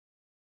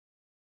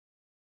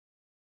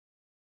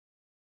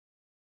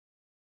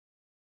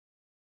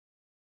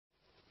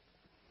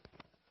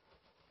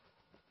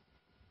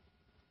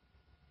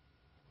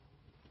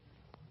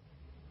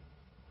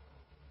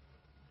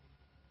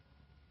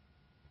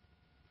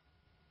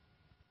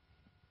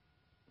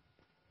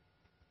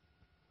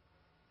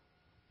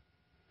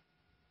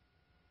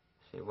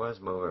She was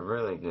moving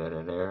really good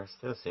in there.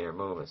 Still see her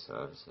moving,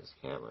 so this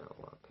camera don't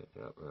want to pick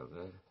it up real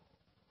good.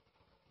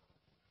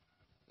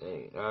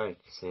 Now you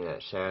can see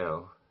that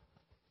shadow.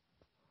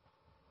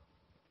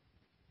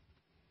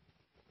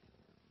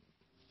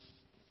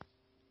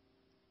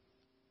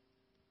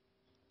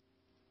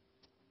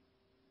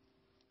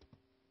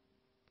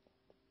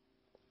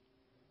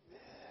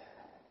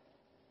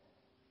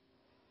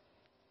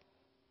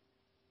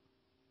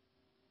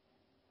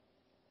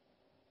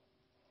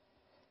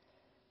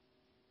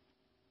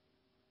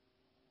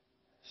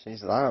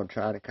 She's loud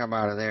trying to come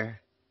out of there.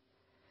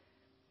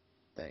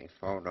 Dang,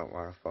 phone don't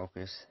want to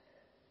focus.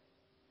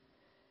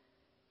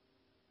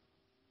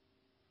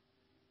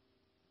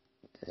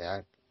 Yeah,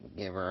 I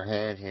give her a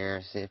hand here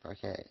and see if I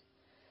can't get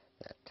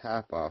that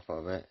top off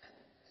of it.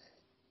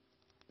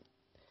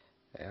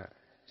 Yeah,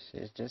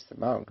 she's just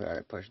about got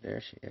it pushed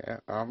there. Yeah,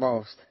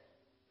 almost.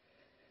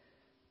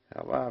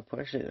 How about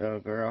push it, little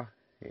girl?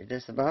 You're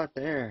just about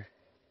there.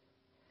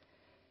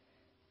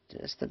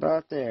 Just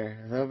about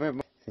there. A little bit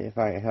more. See if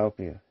I can help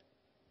you.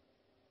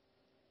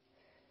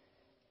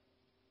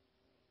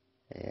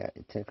 Yeah,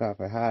 you took off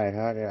a hide,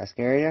 huh? Did I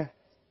scare you?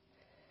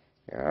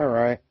 You're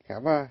alright.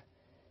 Come on.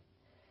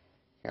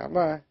 Come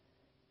on.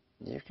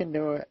 You can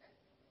do it.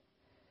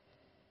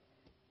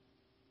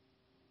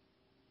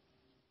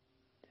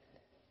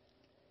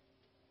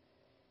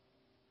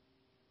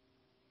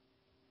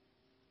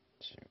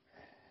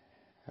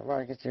 Come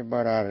on, get your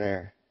butt out of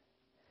there.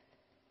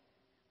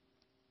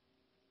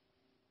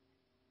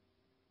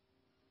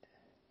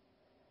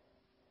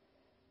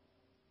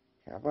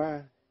 Come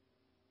on.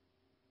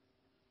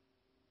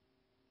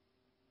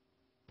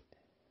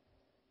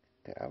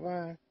 Come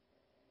on.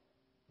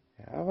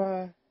 Come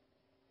on.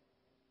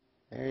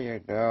 There you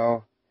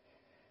go.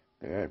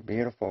 Good,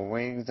 beautiful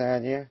wings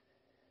on you.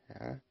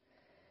 Huh?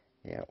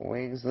 Yeah,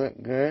 wings look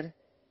good.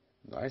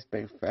 Nice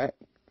big fat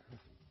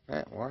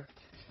one.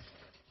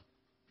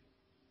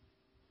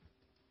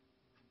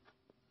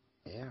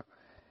 Yeah,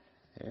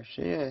 there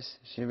she is.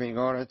 She'll be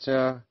going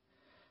to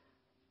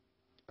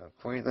a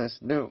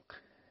queenless nuke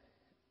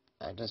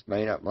I just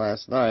made up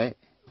last night.